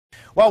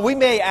Well, we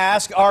may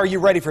ask, are you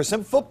ready for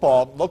some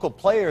football? Local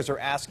players are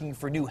asking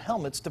for new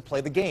helmets to play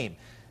the game.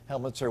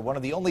 Helmets are one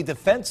of the only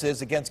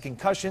defenses against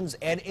concussions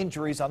and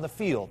injuries on the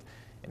field.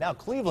 And now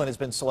Cleveland has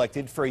been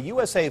selected for a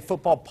USA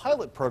football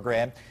pilot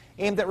program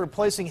aimed at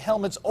replacing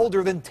helmets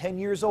older than 10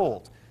 years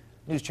old.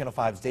 News Channel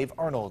 5's Dave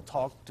Arnold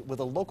talked with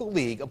a local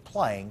league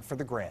applying for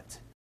the grant.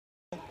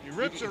 He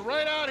rips it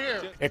right out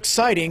here.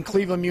 Exciting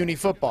Cleveland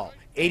muni-football.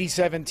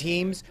 87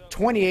 teams,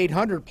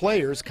 2,800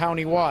 players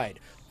countywide,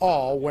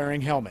 all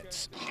wearing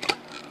helmets.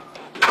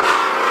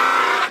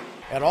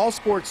 At All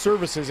Sports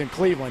Services in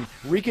Cleveland,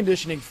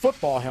 reconditioning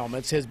football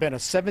helmets has been a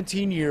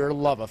 17-year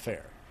love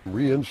affair.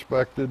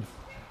 Re-inspected,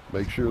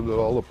 make sure that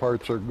all the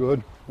parts are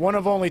good. One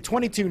of only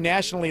 22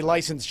 nationally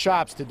licensed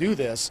shops to do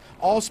this,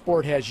 All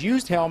Sport has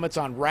used helmets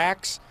on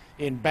racks,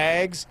 in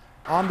bags,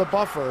 on the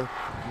buffer,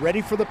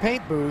 ready for the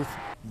paint booth,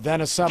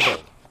 then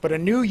assembled. But a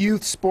new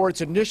youth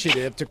sports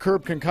initiative to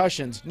curb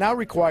concussions now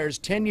requires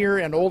 10-year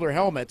and older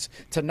helmets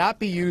to not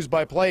be used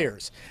by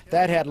players.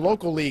 That had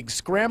local leagues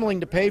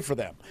scrambling to pay for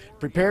them,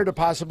 prepared to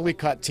possibly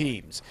cut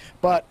teams.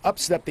 But up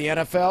stepped the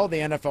NFL, the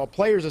NFL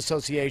Players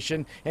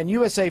Association, and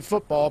USA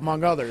Football,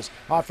 among others,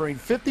 offering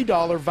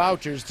 $50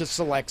 vouchers to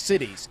select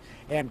cities.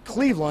 And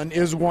Cleveland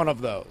is one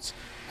of those.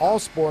 All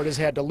Sport has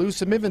had to lose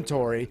some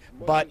inventory,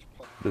 but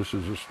This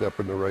is a step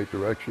in the right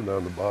direction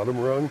on the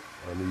bottom rung,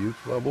 on the youth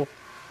level.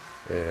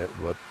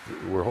 But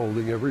we're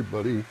holding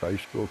everybody, high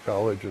school,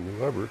 college, and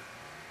whoever,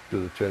 to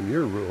the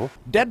 10-year rule.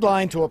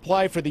 Deadline to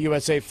apply for the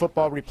USA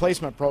Football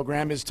Replacement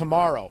Program is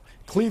tomorrow.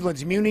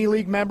 Cleveland's Muni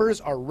League members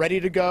are ready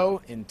to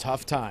go in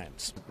tough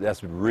times.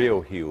 That's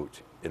real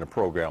huge in a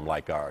program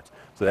like ours.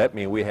 So that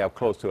means we have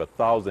close to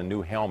 1,000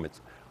 new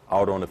helmets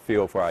out on the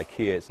field for our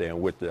kids,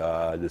 and with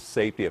the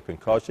safety of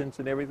concussions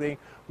and everything,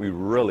 we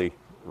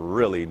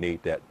really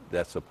need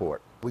that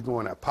support. We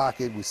go in our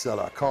pocket, we sell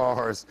our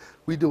cars,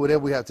 we do whatever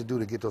we have to do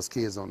to get those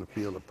kids on the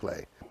field to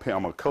play.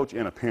 I'm a coach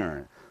and a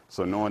parent,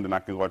 so knowing that I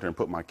can go out there and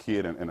put my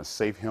kid in a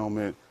safe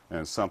helmet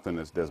and something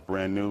that's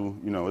brand new,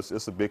 you know,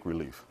 it's a big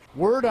relief.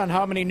 Word on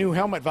how many new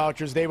helmet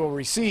vouchers they will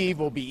receive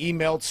will be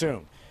emailed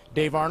soon.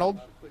 Dave Arnold,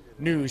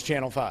 News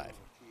Channel 5.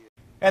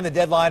 And the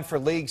deadline for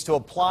leagues to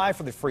apply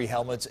for the free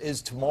helmets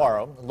is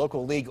tomorrow.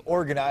 Local league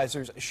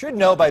organizers should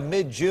know by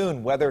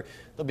mid-June whether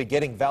they'll be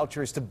getting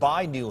vouchers to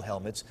buy new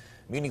helmets.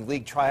 Muni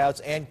League tryouts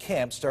and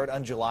camps start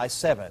on July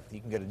 7th. You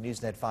can go to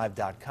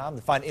newsnet5.com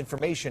to find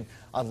information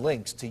on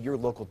links to your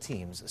local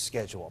team's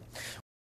schedule.